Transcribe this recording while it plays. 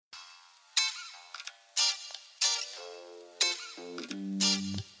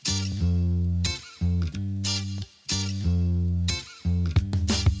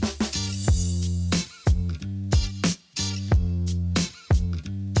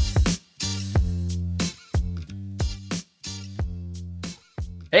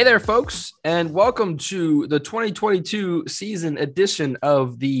Hey there, folks, and welcome to the 2022 season edition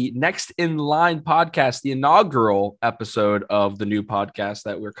of the Next in Line podcast, the inaugural episode of the new podcast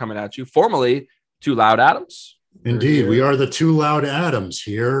that we're coming at you, formerly Two Loud Adams. Indeed, we are the Two Loud Adams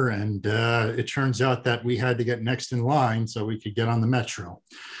here, and it turns out that we had to get next in line so we could get on the Metro.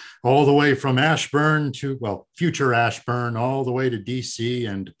 All the way from Ashburn to, future Ashburn, all the way to DC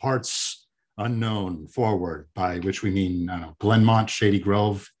and parts unknown forward, by which we mean, Glenmont, Shady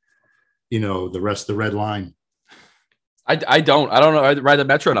Grove, the rest of the red line. I don't know. I ride the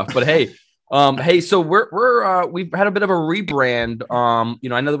Metro enough, but hey, so we've had a bit of a rebrand.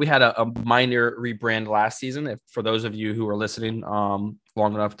 I know that we had a minor rebrand last season. For those of you who are listening long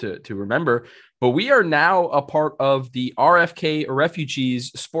enough to remember, but we are now a part of the RFK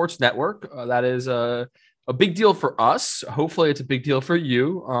Refugees Sports Network. That is a big deal for us. Hopefully it's a big deal for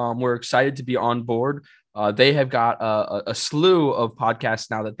you. We're excited to be on board. They have got a slew of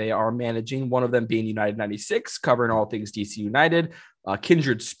podcasts now that they are managing, one of them being United 96, covering all things DC United,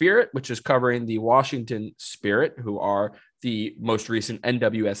 Kindred Spirit, which is covering the Washington Spirit, who are the most recent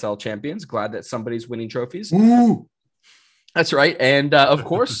NWSL champions. Glad that somebody's winning trophies. Ooh. That's right. And of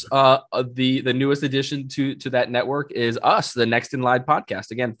course, the newest addition to that network is us, the Next in Line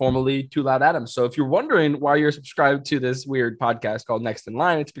podcast, again, formerly Two Loud Adams. So if you're wondering why you're subscribed to this weird podcast called Next in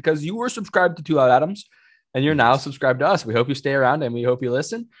Line, it's because you were subscribed to Two Loud Adams and you're now subscribed to us. We hope you stay around and we hope you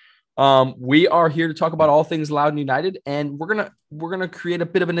listen. We are here to talk about all things Loudoun United, and we're gonna create a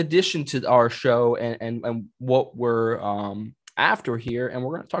bit of an addition to our show and what we're after here, and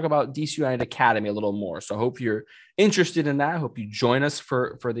we're going to talk about DC United Academy a little more. So I hope you're interested in that. I hope you join us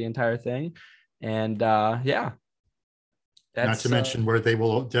for the entire thing. And not to mention where they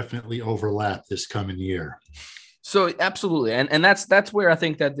will definitely overlap this coming year. So absolutely. And that's where I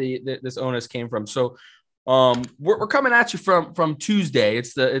think that this onus came from. So we're coming at you from Tuesday.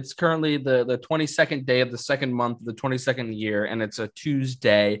 It's currently the 22nd day of the second month of the 22nd year, and it's a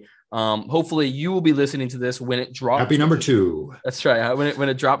Tuesday. Hopefully you will be listening to this when it drops. Happy number 2. That's right. When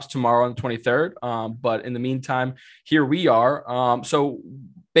it drops tomorrow on the 23rd. But in the meantime, here we are. So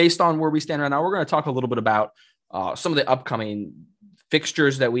based on where we stand right now, we're going to talk a little bit about some of the upcoming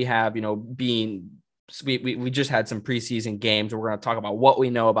fixtures that we have, we just had some preseason games, and we're going to talk about what we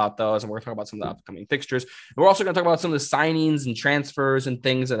know about those, and we're going to talk about some of the upcoming fixtures. And we're also going to talk about some of the signings and transfers and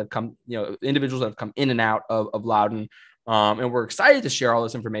things that have come, individuals that have come in and out of Loudoun. And we're excited to share all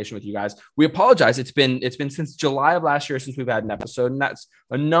this information with you guys. We apologize. It's been since July of last year since we've had an episode, and that's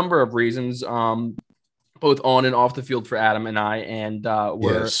a number of reasons, both on and off the field for Adam and I. And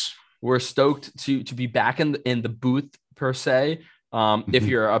we're stoked to be back in the booth per se. If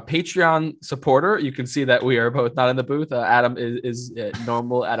you're a Patreon supporter, you can see that we are both not in the booth. Adam is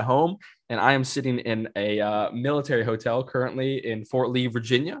normal at home, and I am sitting in a military hotel currently in Fort Lee,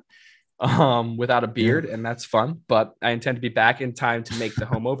 Virginia. Without a beard, and that's fun, but I intend to be back in time to make the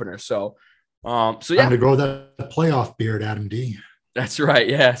home opener. So yeah, time to grow that playoff beard, Adam D. That's right.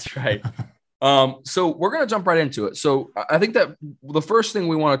 Yeah, that's right. So we're going to jump right into it. So I think that the first thing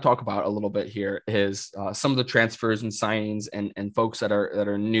we want to talk about a little bit here is some of the transfers and signings and folks that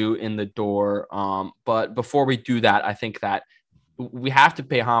are new in the door. But before we do that, I think that we have to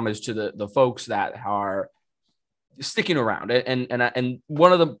pay homage to the folks that are sticking around. And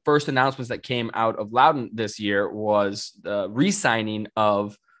one of the first announcements that came out of Loudoun this year was the re-signing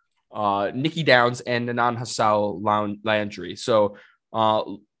of Nikki Downs and Nanan Hassau Landry. So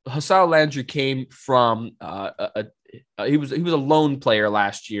Hassau Landry came from he was a loan player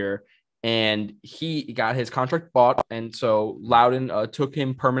last year, and he got his contract bought, and so Loudoun took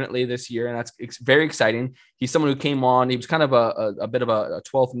him permanently this year, and that's very exciting. He's someone who came on. He was kind of a bit of a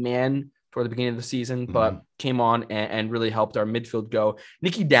 12th man toward the beginning of the season, but came on and really helped our midfield go.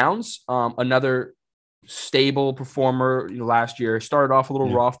 Nikki Downs, another stable performer, last year, started off a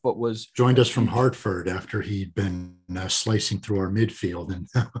little rough, but was joined us from Hartford after he'd been slicing through our midfield,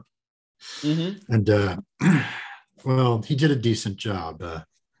 and he did a decent job.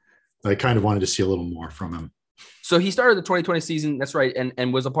 I kind of wanted to see a little more from him. So he started the 2020 season, that's right,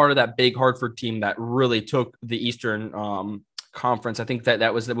 and was a part of that big Hartford team that really took the Eastern Conference. I think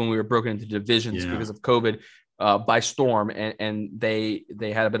that was when we were broken into divisions because of COVID by storm, and they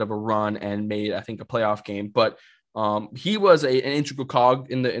had a bit of a run and made, I think, a playoff game. But he was an integral cog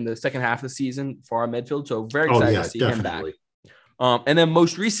in the second half of the season for our midfield. So very excited to see him back. And then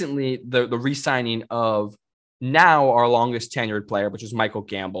most recently, the re-signing of now our longest tenured player, which is Michael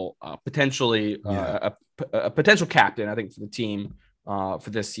Gamble, potentially a potential captain, I think, for the team for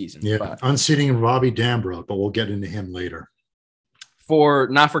this season. Yeah, unseating Robbie Dambra, but we'll get into him later.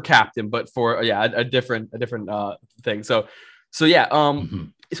 Not for captain, but for a different thing. So yeah.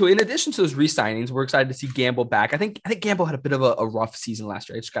 So in addition to those re-signings, we're excited to see Gamble back. I think Gamble had a bit of a rough season last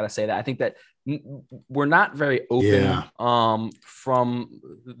year. I just got to say that. I think that we're not very open from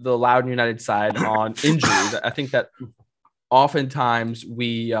the Loudoun United side on injuries. I think that oftentimes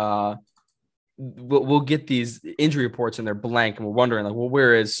we'll get these injury reports and they're blank and we're wondering like, well,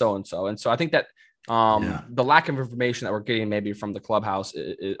 where is so-and-so? And so I think that the lack of information that we're getting maybe from the clubhouse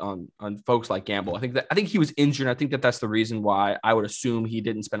on folks like Gamble. I think he was injured. I think that that's the reason why I would assume he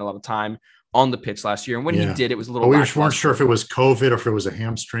didn't spend a lot of time on the pitch last year. And when he did, it was a little. We weren't sure if it was COVID or if it was a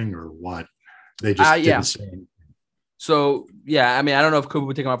hamstring or what. They just didn't say anything. So I mean, I don't know if COVID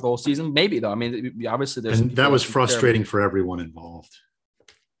would take him off the whole season. Maybe though. I mean, obviously there's. And that was frustrating for everyone involved.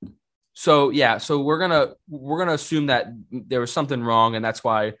 So we're gonna assume that there was something wrong, and that's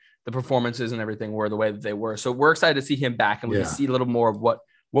why the performances and everything were the way that they were. So we're excited to see him back, and we can see a little more of what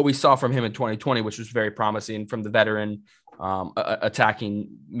we saw from him in 2020, which was very promising from the veteran attacking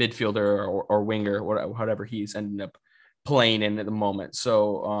midfielder or winger, whatever he's ended up playing in at the moment.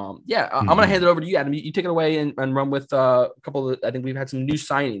 So I'm going to hand it over to you, Adam. You take it away and run with a couple of, I think we've had some new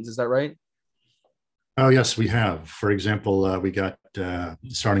signings. Is that right? Oh, yes, we have. For example, we got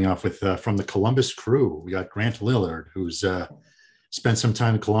starting off with from the Columbus Crew, we got Grant Lillard, who's spent some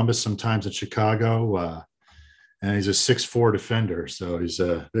time in Columbus, sometimes in Chicago, and he's a 6'4" defender. So he's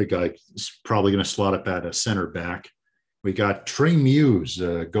a big guy. He's probably going to slot up at a center back. We got Trey Muse,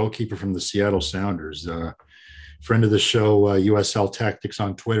 a goalkeeper from the Seattle Sounders. Friend of the show, USL Tactics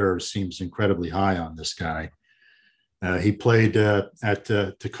on Twitter, seems incredibly high on this guy. He played at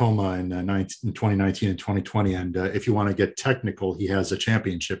Tacoma in 2019 and 2020. And if you want to get technical, he has a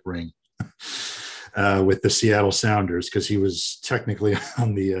championship ring. With the Seattle Sounders, because he was technically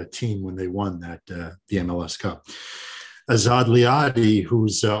on the team when they won that the MLS Cup. Azad Liadi,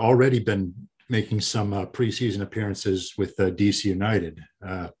 who's already been making some preseason appearances with DC United,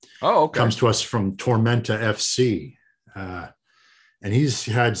 comes to us from Tormenta FC, and he's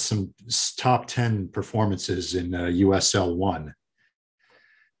had some top 10 performances in USL 1,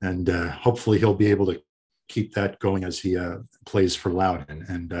 and hopefully he'll be able to keep that going as he plays for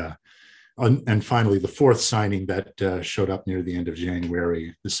Loudoun. And finally, the fourth signing that showed up near the end of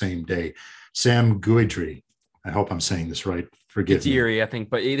January, the same day, Sam Guidry. I hope I'm saying this right. Forgive me. Guidry, I think,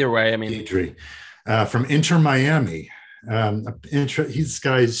 but either way, I mean. Guidry, from Inter Miami. This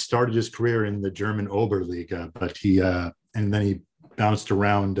guy started his career in the German Oberliga, but and then he bounced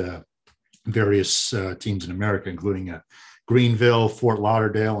around various teams in America, including Greenville, Fort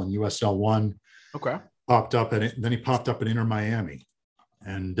Lauderdale, and USL 1. Okay. Then he popped up at Inter Miami.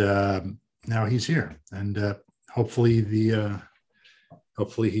 And now he's here, and hopefully he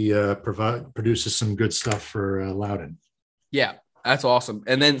produces some good stuff for Loudoun. Yeah, that's awesome.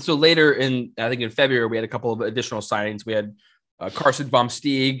 And then so later I think in February, we had a couple of additional signings. We had Carson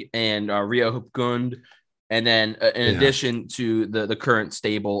Bomsteeg and Rio Hupgund. And then in addition to the current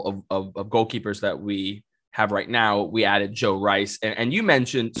stable of goalkeepers that we have right now, we added Joe Rice. And you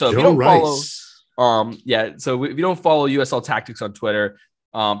mentioned, so if you don't follow, so if you don't follow USL Tactics on Twitter,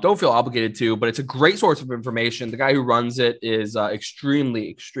 don't feel obligated to, but it's a great source of information. The guy who runs it is extremely,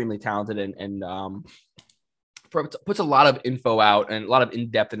 extremely talented and puts a lot of info out and a lot of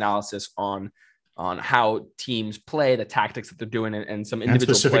in-depth analysis on how teams play, the tactics that they're doing, and some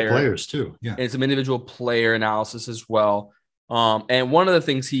individual players too. Yeah, and some individual player analysis as well. And one of the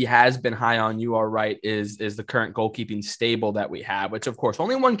things he has been high on, you are right, is the current goalkeeping stable that we have, which of course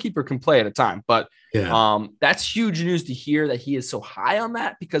only one keeper can play at a time. But that's huge news to hear that he is so high on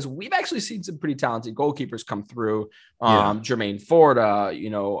that, because we've actually seen some pretty talented goalkeepers come through. Jermaine Ford,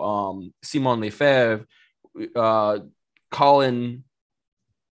 Simon Lefebvre, Colin.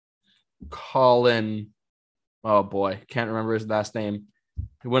 Oh boy, can't remember his last name.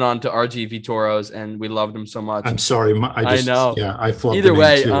 He went on to RG Vitoros, and we loved him so much. I'm sorry. I know. Yeah, I flubbed. Either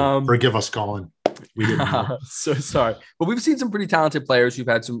way, forgive us, Colin. We didn't know. So sorry. But we've seen some pretty talented players who've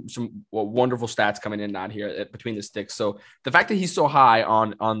had some wonderful stats coming in out here between the sticks. So the fact that he's so high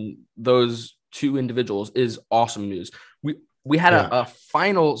on those two individuals is awesome news. We had a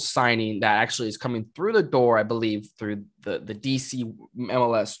final signing that actually is coming through the door, I believe, through the DC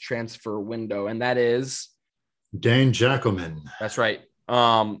MLS transfer window, and that is Dane Jackelman. That's right.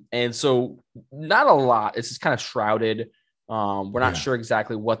 And so not a lot. It's just kind of shrouded. We're not sure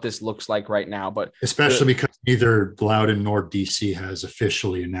exactly what this looks like right now, but especially because neither Loudoun nor DC has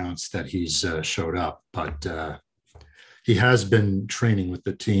officially announced that he's showed up, but he has been training with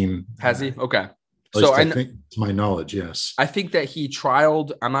the team. Has he? Okay. At least I think, to my knowledge, yes. I think that he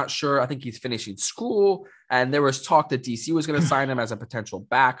trialed. I'm not sure. I think he's finishing school, and there was talk that DC was going to sign him as a potential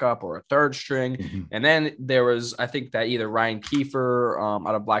backup or a third string. Mm-hmm. And then there was, I think that either Ryan Kiefer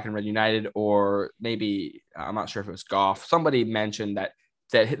out of Black and Red United, or maybe I'm not sure if it was Goff. Somebody mentioned that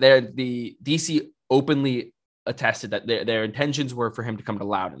the DC openly attested that their intentions were for him to come to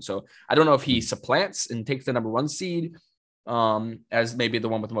Loudoun. So I don't know if he supplants and takes the number 1 seed as maybe the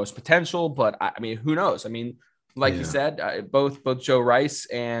one with the most potential, but I mean, who knows? I mean, like you said, both Joe Rice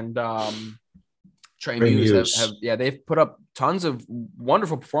and Trey Muse have they've put up tons of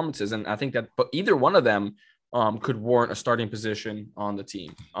wonderful performances, and I think that either one of them could warrant a starting position on the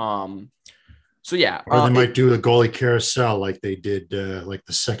team. So yeah, or they might do the goalie carousel like they did like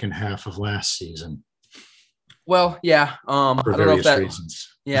the second half of last season. Well, yeah, I don't know if that reasons.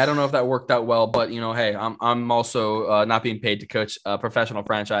 Yeah, I don't know if that worked out well, but hey, I'm also not being paid to coach a professional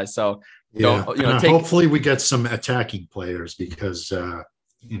franchise, so hopefully we get some attacking players because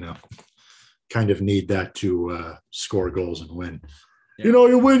kind of need that to score goals and win. Yeah.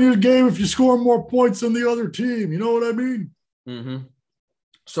 You win your game if you score more points than the other team. You know what I mean? Mm-hmm.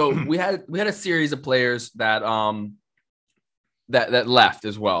 So we had a series of players that that left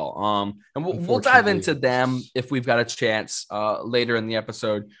as well. And we'll dive into them if we've got a chance later in the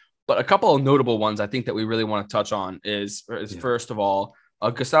episode. But a couple of notable ones I think that we really want to touch on is first of all,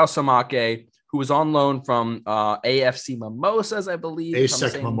 Gustavo Samake, who was on loan from AFC Mimosas, I believe.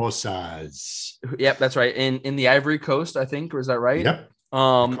 ASEC Mimosas. Yep, that's right. In the Ivory Coast, I think, or is that right? Yep.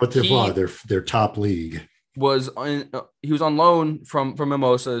 Cote d'Ivoire, their top league. He was on loan from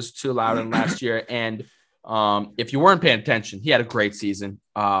Mimosas to Loudoun last year, and if you weren't paying attention, he had a great season.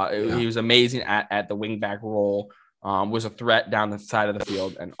 He was amazing at the wingback role. Was a threat down the side of the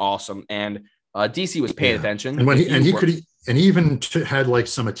field and awesome. And DC was paying attention. And he even had like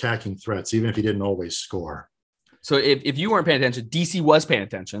some attacking threats, even if he didn't always score. So if you weren't paying attention, DC was paying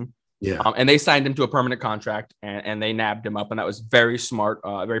attention. Yeah. And they signed him to a permanent contract and they nabbed him up. And that was very smart,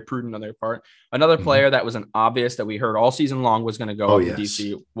 very prudent on their part. Another player that was an obvious that we heard all season long was going to go to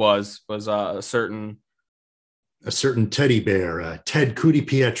DC was a certain teddy bear, Ted Cootie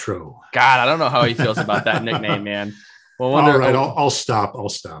Pietro. God, I don't know how he feels about that nickname, man. Well, all right, I'll stop.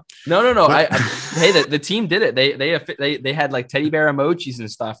 No. Hey, the team did it. They had like teddy bear emojis and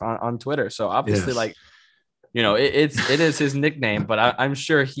stuff on Twitter. So obviously, it is his nickname. But I'm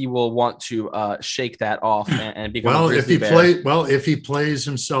sure he will want to shake that off and become. If he plays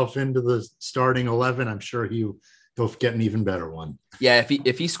himself into the starting 11, I'm sure he'll get an even better one. Yeah,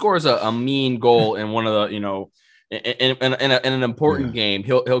 if he scores a mean goal in one of the in an important game,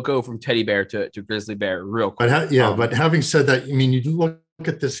 he'll go from teddy bear to grizzly bear real quick. But having said that, I mean, you look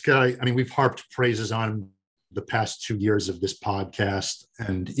at this guy. I mean, we've harped praises on him the past 2 years of this podcast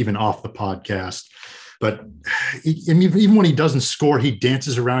and even off the podcast. But even when he doesn't score, he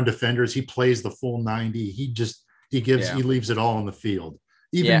dances around defenders. He plays the full 90. He leaves it all on the field.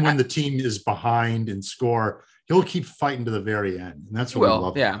 Even when the team is behind and score, he'll keep fighting to the very end. And that's what I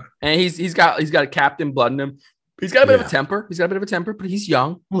love. Yeah. And he's got a captain blood in him. He's got a bit of a temper. But he's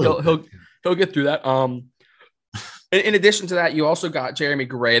young. He'll get through that. In addition to that, you also got Jeremy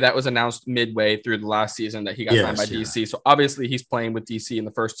Gray. That was announced midway through the last season that he got signed by DC. So obviously he's playing with DC in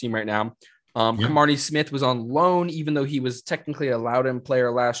the first team right now. Kamari Smith was on loan, even though he was technically a Loudoun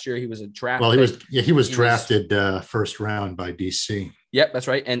player last year. He was a draft. Well, he was drafted first round by DC. Yep, that's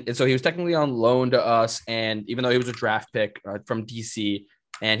right. And so he was technically on loan to us. And even though he was a draft pick from DC,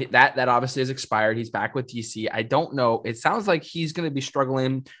 and that obviously has expired. He's back with DC. I don't know. It sounds like he's going to be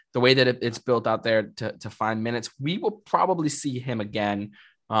struggling the way that it's built out there to find minutes. We will probably see him again.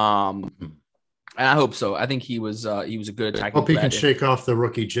 And I hope so. I think he was a good attacking. Hope he can shake off the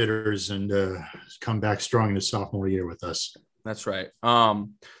rookie jitters and come back strong in his sophomore year with us. That's right.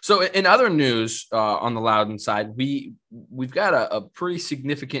 So in other news on the Loudoun side, we've got a pretty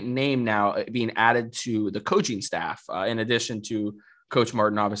significant name now being added to the coaching staff in addition to Coach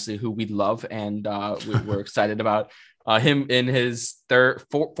Martin, obviously, who we love and we're excited about him in his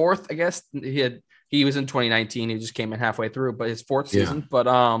fourth, I guess. He was in 2019. He just came in halfway through, but his fourth season.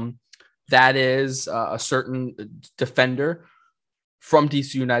 But that is a certain defender from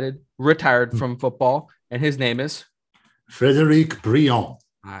DC United, retired from football, and his name is Frederic Briand.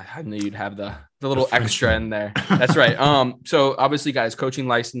 I knew you'd have the little extra in there. That's right. So obviously, got his coaching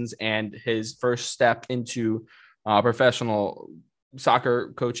license, and his first step into professional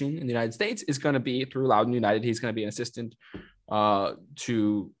soccer coaching in the United States is going to be through Loudoun United. He's going to be an assistant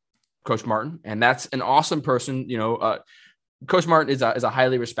to Coach Martin, and that's an awesome person. Coach Martin is a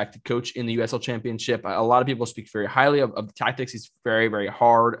highly respected coach in the USL Championship. A lot of people speak very highly of the tactics. He's very, very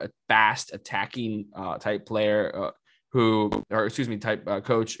hard, a fast attacking type player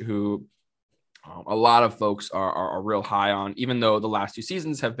coach who a lot of folks are real high on, even though the last 2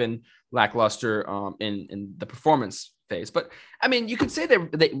 seasons have been lackluster in the performance phase. But I mean, you could say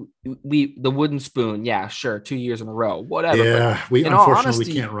the wooden spoon. Yeah, sure. 2 years in a row, whatever. Yeah, we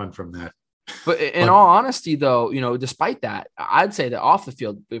unfortunately can't run from that. But in all honesty, though, despite that, I'd say that off the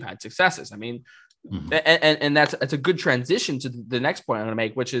field, we've had successes. I mean, and that's a good transition to the next point I'm going to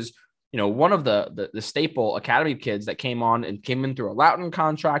make, which is, one of the staple academy kids that came in through a Loughton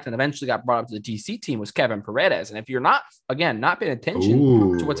contract and eventually got brought up to the DC team was Kevin Paredes. And if you're not paying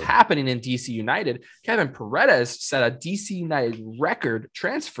attention to what's happening in DC United, Kevin Paredes set a DC United record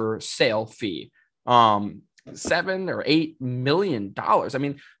transfer sale fee. $7 or $8 million. I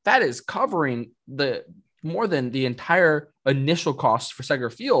mean, that is covering more than the entire initial cost for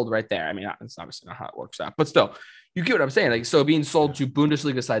Seger Field right there. I mean, that's obviously not how it works out, but still, you get what I'm saying. Like, so being sold to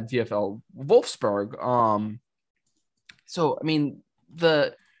Bundesliga side VfL Wolfsburg. So I mean,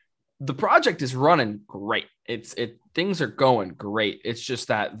 the project is running great. Things are going great. It's just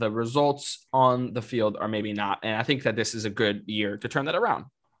that the results on the field are maybe not. And I think that this is a good year to turn that around.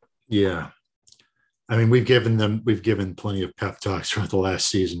 Yeah. I mean, we've given plenty of pep talks throughout the last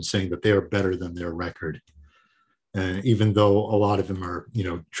season saying that they are better than their record. And even though a lot of them are,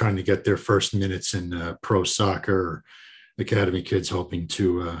 trying to get their first minutes in pro soccer, academy kids hoping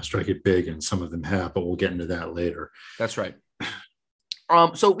to strike it big, and some of them have, but we'll get into that later. That's right.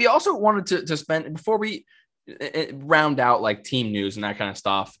 So we also wanted to spend, before we round out like team news and that kind of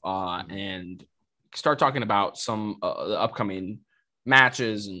stuff, and start talking about some the upcoming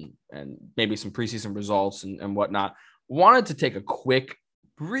matches and maybe some preseason results and whatnot, wanted to take a quick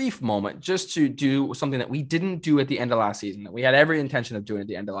brief moment just to do something that we didn't do at the end of last season, that we had every intention of doing at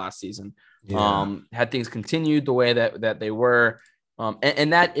the end of last season. Had things continued the way that they were,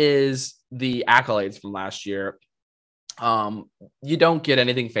 and that is the accolades from last year. You don't get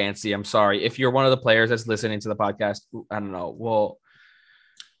anything fancy. I'm sorry if you're one of the players that's listening to the podcast. I don't know.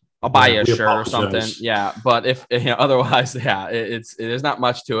 I'll buy you a shirt or something. Yeah. But if otherwise, there's not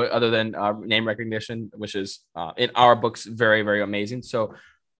much to it other than name recognition, which is in our books, very, very amazing. So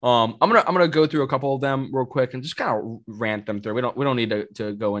I'm going to go through a couple of them real quick and just kind of rant them through. We don't need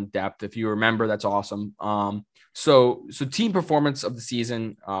to go in depth. If you remember, that's awesome. So team performance of the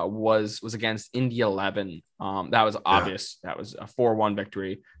season was against India 11. That was obvious. That was a 4-1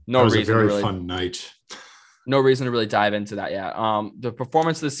 victory. No reason. It was a very fun night. No reason to really dive into that. Yeah. The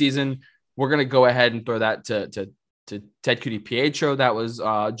performance of the season, we're going to go ahead and throw that to Ted Cuti-Pietro. That was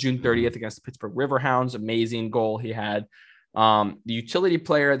June 30th against the Pittsburgh Riverhounds. Amazing goal he had. The utility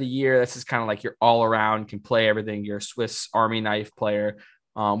player of the year. This is kind of like your all around, can play everything. Your Swiss Army knife player.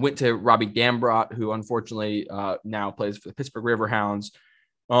 Went to Robbie Gambrot, who unfortunately now plays for the Pittsburgh Riverhounds.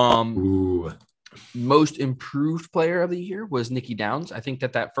 Most improved player of the year was Nicky Downs. I think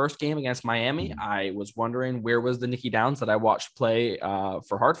that first game against Miami, I was wondering where was the Nicky Downs that I watched play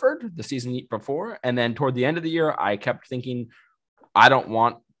for Hartford the season before. And then toward the end of the year, I kept thinking, I don't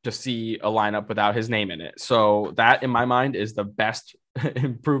want to see a lineup without his name in it. So that in my mind is the best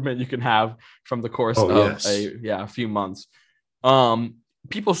improvement you can have from the course of a few months.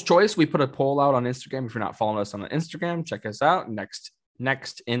 People's Choice, we put a poll out on Instagram. If you're not following us on Instagram, check us out. Next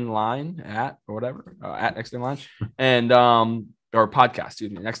in line at Next in Line and or podcast, excuse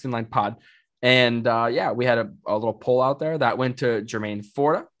me, Next in Line pod. And we had a little poll out there that went to Jermaine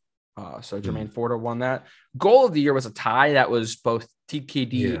Forta. So Jermaine Forta won that. Goal of the year was a tie. That was both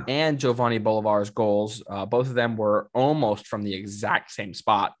TKD and Giovanni Bolivar's goals. Both of them were almost from the exact same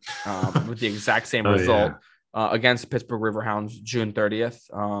spot with the exact same result against the Pittsburgh Riverhounds, June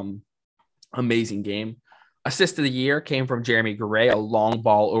 30th. Amazing game. Assist of the year came from Jeremy Garay, a long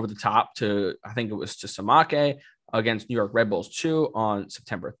ball over the top to, I think it was to Samake against New York Red Bulls 2 on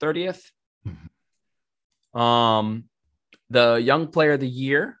September 30th. The young player of the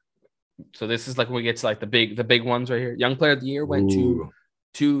year. So this is like when we get to like the big ones right here. Young player of the year went to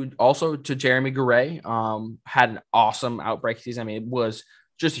Jeremy Garay. Had an awesome outbreak season. I mean, it was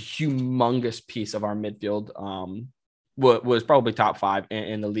just a humongous piece of our midfield. Was probably top 5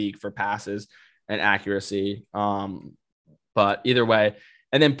 in the league for passes and accuracy. But either way,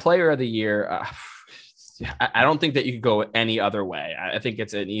 and then player of the year, I don't think that you could go any other way. I think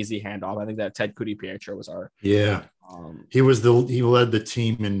it's an easy handoff. I think that Ted Cuti-Pietro was our he led the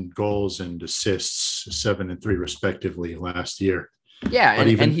team in goals and assists, 7 and 3 respectively last year. Yeah, but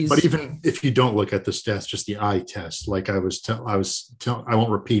even if you don't look at the stats, just the eye test, like I won't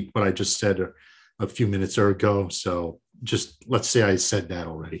repeat what I just said a few minutes ago. So just let's say I said that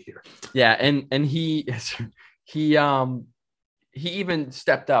already here. Yeah, and he even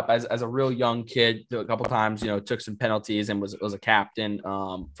stepped up as a real young kid a couple times. Took some penalties and was a captain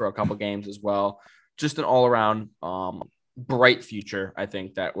for a couple games as well. Just an all around bright future. I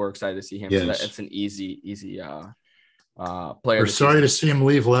think that we're excited to see him. Yes. So that it's an easy player. We're sorry to see him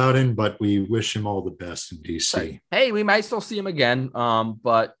leave Loudoun, but we wish him all the best in DC. Right. Hey, we might still see him again.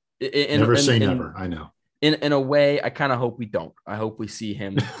 But never say never. I know. In a way, I kind of hope we don't. I hope we see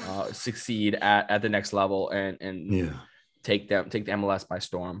him succeed at the next level and take the MLS by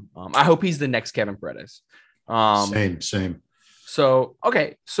storm. I hope he's the next Kevin Paredes. Same. So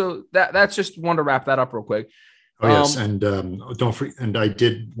okay, so that's just wanted to wrap that up real quick. Oh yes, and don't forget. And I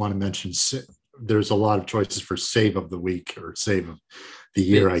did want to mention there's a lot of choices for save of the week or save of the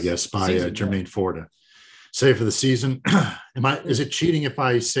year, I guess, by Jermaine Forda. Save for the season. Is it cheating if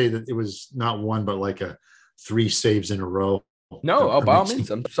I say that it was not one but like a 3 saves in a row? No, by all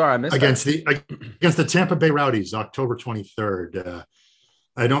means. I'm sorry I missed against the Tampa Bay Rowdies, October 23rd.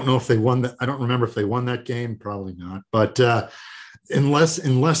 I don't know if they won that. I don't remember if they won that game. Probably not. But in less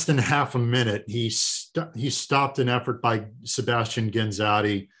than half a minute, he stopped an effort by Sebastian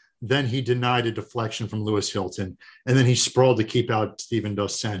Genzati. Then he denied a deflection from Lewis Hilton, and then he sprawled to keep out Steven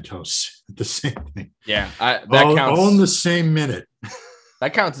Dos Santos. The same thing. Yeah, that counts. All in the same minute.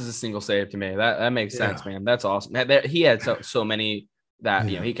 That counts as a single save to me. That makes sense, man. That's awesome. He had so many that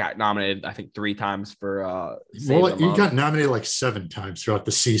he got nominated, I think 3 times for. He got nominated like 7 times throughout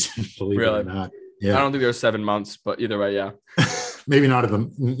the season. Believe it or not. Yeah, I don't think there were 7 months, but either way, yeah. Maybe not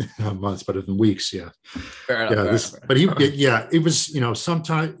in the months, but in weeks. Yeah. Fair enough. But it was,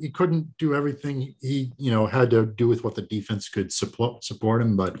 sometimes he couldn't do everything he, had to do with what the defense could support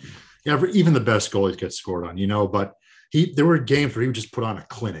him. But even the best goalies get scored on, but there were games where he would just put on a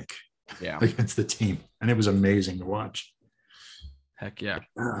clinic against the team. And it was amazing to watch. Heck yeah.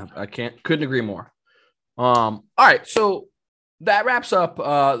 I couldn't agree more. All right. So that wraps up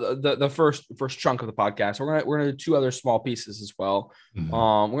the first chunk of the podcast. We're gonna do 2 other small pieces as well. Mm-hmm.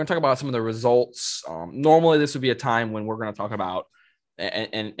 We're gonna talk about some of the results. Normally, this would be a time when we're gonna talk about,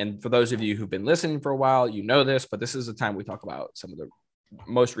 and for those of you who've been listening for a while, this, but this is the time we talk about some of the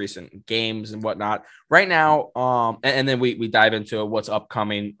most recent games and whatnot. Right now, and then we dive into what's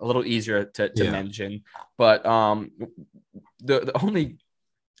upcoming. A little easier to mention, but the only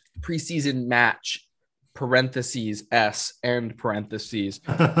preseason match, parentheses S and parentheses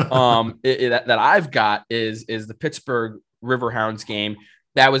that I've got is the Pittsburgh Riverhounds game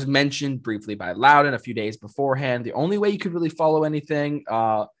that was mentioned briefly by Loudoun a few days beforehand. The only way you could really follow anything,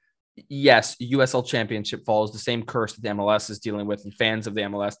 yes, USL Championship follows the same curse that the MLS is dealing with and fans of the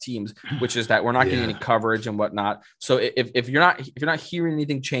MLS teams, which is that we're not getting any coverage and whatnot. So if you're not hearing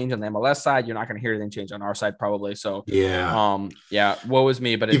anything change on the MLS side, you're not going to hear anything change on our side probably. So woe is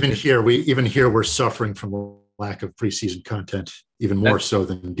me. But even here we're suffering from a lack of preseason content, even more so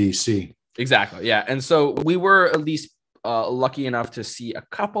than DC. Exactly. Yeah. And so we were at least lucky enough to see a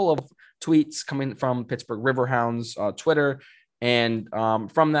couple of tweets coming from Pittsburgh Riverhounds Twitter. And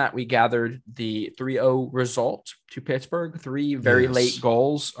from that, we gathered the 3-0 result to Pittsburgh, 3 very late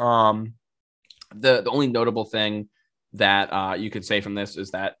goals. The only notable thing that you could say from this is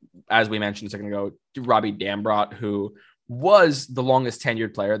that, as we mentioned a second ago, Robbie Dambrot, who was the longest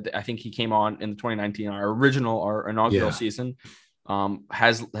tenured player, I think he came on in the 2019, our inaugural season,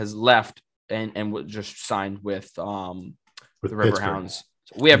 has left and just signed with the Riverhounds.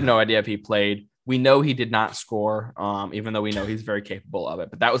 So we have no idea if he played. We know he did not score, even though we know he's very capable of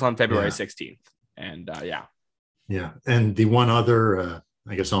it. But that was on February 16th. And And the one other,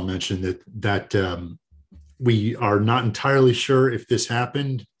 I guess I'll mention that we are not entirely sure if this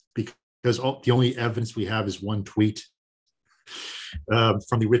happened because the only evidence we have is one tweet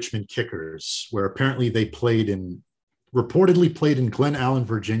from the Richmond Kickers, where apparently they reportedly played in Glen Allen,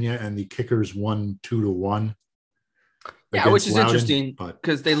 Virginia, and the Kickers won 2-1. Yeah, which is interesting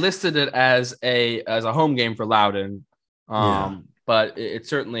because they listed it as a home game for Loudoun, but it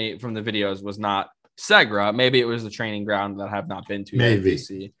certainly from the videos was not Segra. Maybe it was the training ground that I have not been to.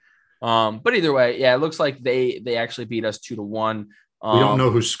 Maybe. But either way, it looks like they actually beat us 2-1. We don't know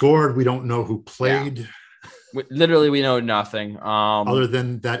who scored. We don't know who played. Literally, we know nothing. Other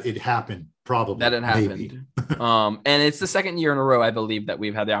than that, it happened. Probably that it happened. And it's the second year in a row, I believe, that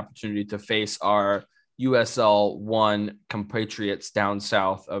we've had the opportunity to face our USL 1 compatriots down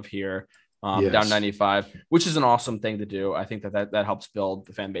south of here, down 95, which is an awesome thing to do. I think that helps build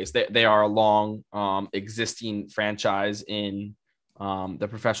the fan base. They are a long existing franchise in the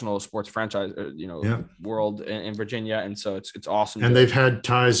professional sports franchise, world in Virginia. And so it's awesome. And they've had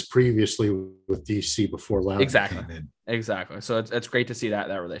ties previously with DC before Loudoun exactly. came in. Exactly. So it's great to see that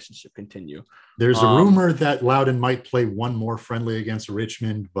relationship continue. There's a rumor that Loudoun might play one more friendly against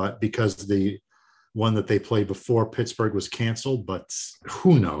Richmond, but because the one that they played before Pittsburgh was canceled, but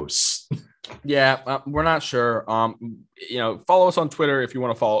who knows? Yeah, we're not sure. Follow us on Twitter if you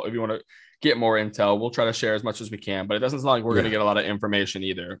want to get more intel. We'll try to share as much as we can, but it doesn't sound like we're going to get a lot of information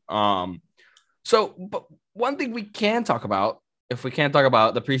either. But one thing we can talk about, if we can't talk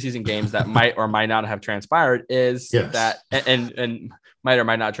about the preseason games that might or might not have transpired, is that and might or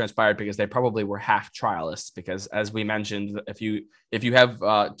might not transpired because they probably were half trialists. Because as we mentioned, if you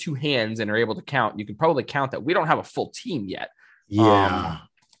have two hands and are able to count, you can probably count that we don't have a full team yet. Yeah.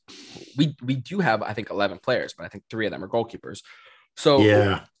 We do have, I think, 11 players, but I think 3 of them are goalkeepers. So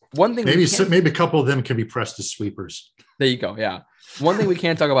one thing maybe a couple of them can be pressed as sweepers. There you go. Yeah. One thing we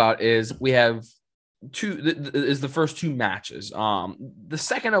can't talk about is we have the first 2 matches. The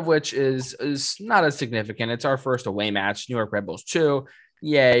second of which is not as significant. It's our first away match, New York Red Bulls 2.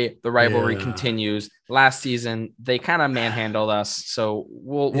 Yay. The rivalry continues. Last season, they kind of manhandled us. So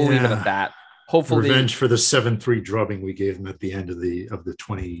we'll leave it at that. Hopefully, revenge for the 7-3 drubbing we gave them at the end of the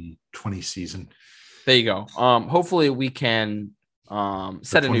 2020 season. There you go. Hopefully we can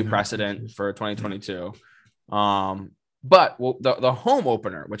set a new precedent for 2022. But the home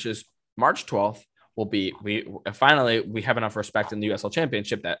opener, which is March 12th, will be we have enough respect in the USL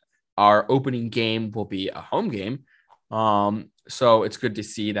Championship that our opening game will be a home game. So it's good to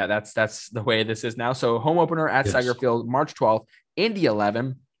see that that's the way this is now. So home opener at Sager Field, March 12th, Indy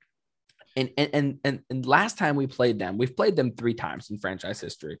 11. And last time we've played them 3 times in franchise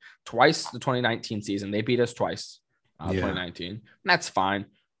history. Twice the 2019 season. They beat us twice, 2019. And that's fine.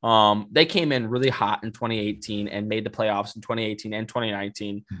 They came in really hot in 2018 and made the playoffs in 2018 and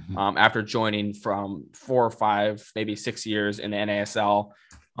 2019 after joining from 4 or 5, maybe 6 years in the NASL.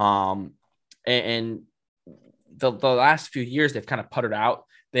 And the last few years, they've kind of puttered out.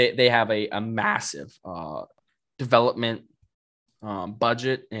 They have a massive development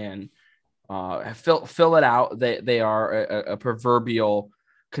budget and fill it out. They are a proverbial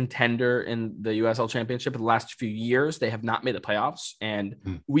contender in the USL Championship. In the last few years, they have not made the playoffs, and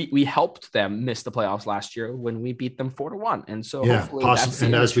we helped them miss the playoffs last year when we beat them 4-1. And so hopefully that's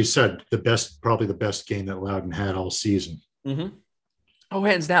and as we said, probably the best game that Loudoun had all season. Mm-hmm. Oh,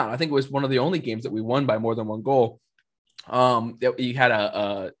 hands down. I think it was one of the only games that we won by more than 1 goal. You had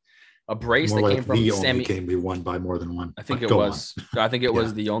a brace more that like came from the Sammy. Only game we won by more than 1. I think it was. I think it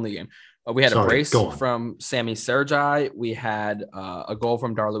was the only game. We had a brace from Sammy Sergi. We had a goal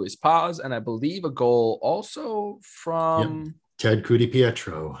from Darluis Paz, and I believe a goal also from Ted Cudi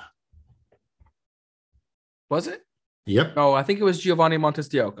Pietro. Was it? Yep. Oh, I think it was Giovanni Montes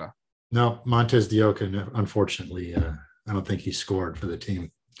de Oca. No, Montes de Oca, unfortunately, I don't think he scored for the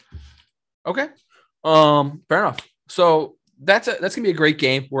team. Okay. Fair enough. So that's gonna be a great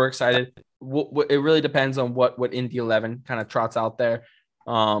game. We're excited. It really depends on what Indy 11 kind of trots out there.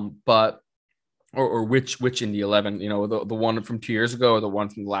 But which Indy 11, the one from 2 years ago or the one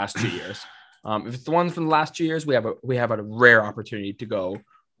from the last 2 years. If it's the one from the last 2 years, we have a rare opportunity to go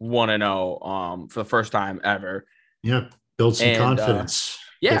 1-0 for the first time ever. Yeah, build some confidence.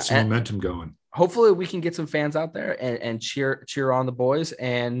 Get some momentum going. Hopefully we can get some fans out there and cheer on the boys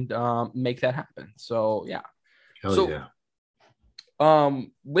and make that happen. So yeah.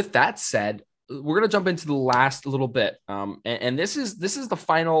 With that said, we're going to jump into the last little bit. And this is the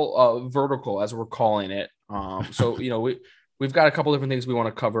final vertical, as we're calling it. So, we've got a couple different things we want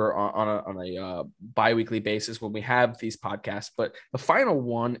to cover on a bi-weekly basis when we have these podcasts. But the final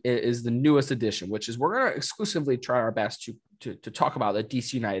one is the newest edition, which is we're going to exclusively try our best to talk about the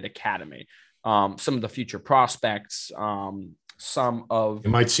DC United Academy, some of the future prospects, some of...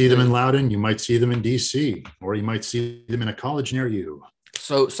 You might see them in Loudoun, you might see them in DC, or you might see them in a college near you.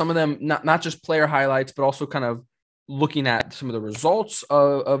 So some of them, not just player highlights, but also kind of looking at some of the results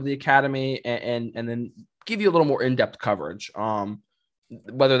of the academy and then give you a little more in-depth coverage.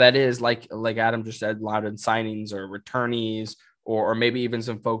 Whether that is like Adam just said, Loudoun signings or returnees, or maybe even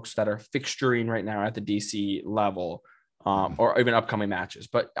some folks that are fixturing right now at the DC level, or even upcoming matches.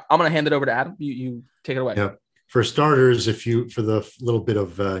 But I'm going to hand it over to Adam. You take it away. Yeah. For starters, for the little bit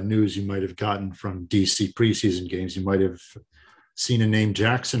of news you might have gotten from DC preseason games, you might have seen a name,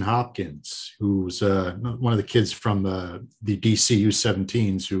 Jackson Hopkins, who's one of the kids from the DC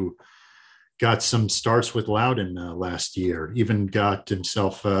U17s who got some starts with Loudoun last year. Even got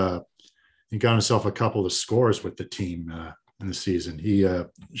himself a couple of scores with the team in the season. He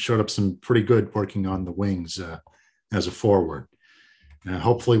showed up some pretty good working on the wings as a forward.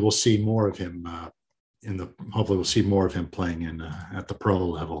 hopefully we'll see more of him hopefully we'll see more of him playing at the pro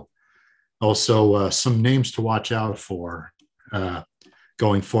level. Also, some names to watch out for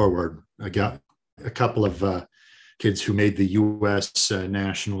going forward. I got a couple of kids who made the U.S.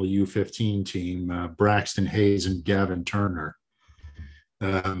 National U15 team, Braxton Hayes and Gavin Turner.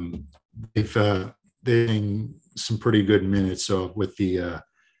 They've some pretty good minutes with the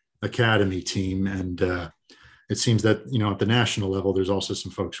academy team, and it seems that at the national level, there's also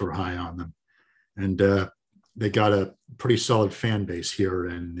some folks who are high on them, and they got a pretty solid fan base here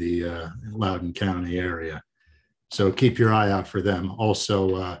in the Loudoun County area. So keep your eye out for them.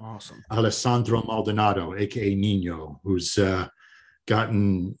 Also, awesome. Alessandro Maldonado, aka Nino, who's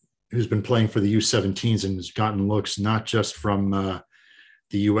been playing for the U17s and has gotten looks not just from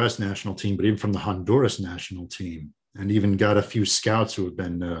the U.S. national team, but even from the Honduras national team, and even got a few scouts who have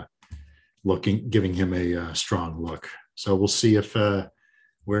been giving him a strong look. So we'll see if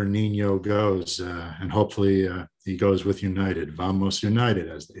where Nino goes, and hopefully he goes with United. Vamos United,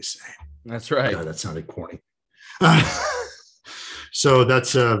 as they say. That's right. God, that sounded corny. So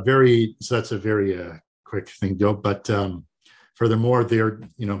that's a very quick thing, Joe. But furthermore, they're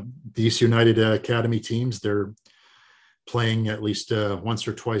these United Academy teams, they're playing at least once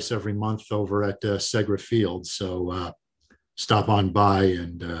or twice every month over at Segra Field. So stop on by,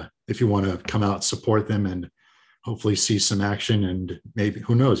 and if you want to come out, support them, and hopefully see some action. And maybe,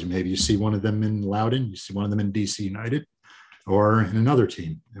 who knows, maybe you see one of them in Loudoun, you see one of them in DC United, or in another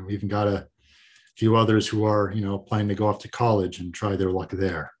team. And we even got a few others who are planning to go off to college and try their luck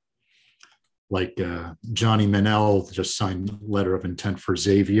there. Like Johnny Manel just signed a letter of intent for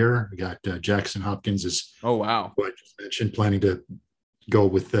Xavier. We got Jackson Hopkins is, oh wow, who I just mentioned, planning to go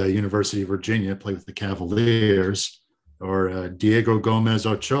with the University of Virginia, play with the Cavaliers. Or Diego Gomez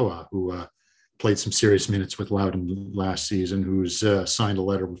Ochoa, who played some serious minutes with Loudoun last season, who's signed a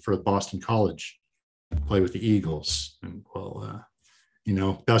letter for Boston College, play with the Eagles. And well,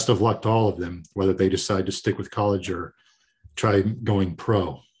 best of luck to all of them, whether they decide to stick with college or try going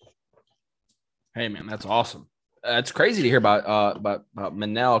pro. Hey man, that's awesome. It's crazy to hear about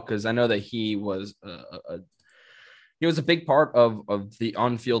Manel, because I know that he was a big part of the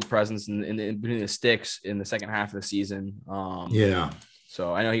on-field presence in between the sticks in the second half of the season. Yeah.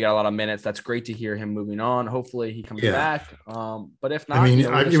 So I know he got a lot of minutes. That's great to hear him moving on. Hopefully he comes back. But if not, I mean,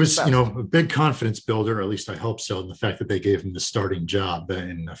 it was a big confidence builder, or at least I hope so. And the fact that they gave him the starting job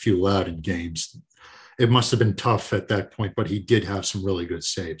in a few Loudoun games, it must have been tough at that point. But he did have some really good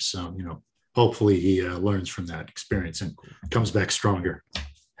saves. So hopefully he learns from that experience and comes back stronger.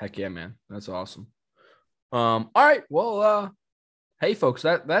 Heck yeah, man, that's awesome. All right, well, hey folks,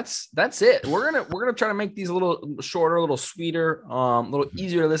 that's it. We're gonna try to make these a little shorter, a little sweeter, a little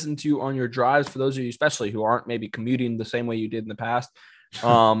easier to listen to on your drives, for those of you especially who aren't maybe commuting the same way you did in the past.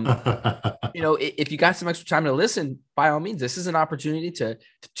 If you got some extra time to listen, by all means, this is an opportunity to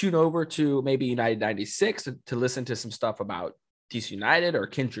tune over to maybe United 96 to listen to some stuff about DC United or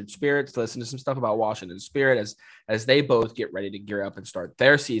Kindred Spirits, to listen to some stuff about Washington Spirit as they both get ready to gear up and start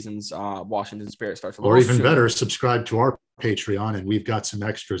their seasons. Washington Spirit starts a little or even soon. Better, subscribe to our Patreon, and we've got some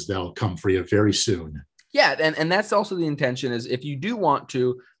extras that'll come for you very soon. Yeah, and that's also the intention, is if you do want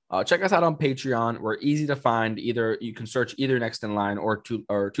to check us out on Patreon, we're easy to find. Either you can search either Next in Line or Too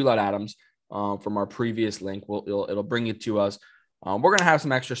Loud Adams from our previous link. It'll bring you to us. We're going to have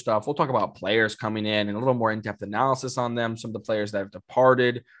some extra stuff. We'll talk about players coming in and a little more in-depth analysis on them, some of the players that have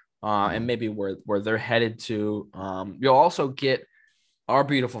departed, and maybe where they're headed to. You'll also get our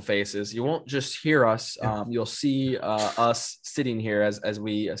beautiful faces. You won't just hear us. You'll see us sitting here as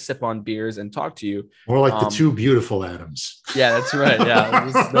we sip on beers and talk to you. More like the two beautiful Adams. Yeah, that's right.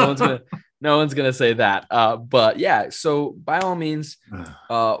 Yeah, no one's gonna say that. But yeah, so by all means,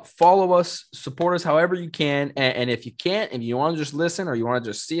 follow us, support us however you can. And if you can't, if you want to just listen or you want to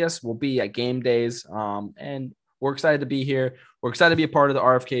just see us, we'll be at game days. And we're excited to be here. We're excited to be a part of the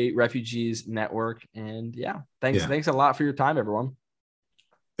RFK Refugees Network. And yeah, thanks a lot for your time, everyone.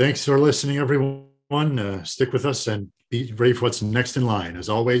 Thanks for listening, everyone. Stick with us and be ready for what's next in line. As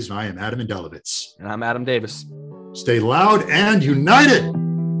always, I am Adam Indelovitz. And I'm Adam Davis. Stay loud and united.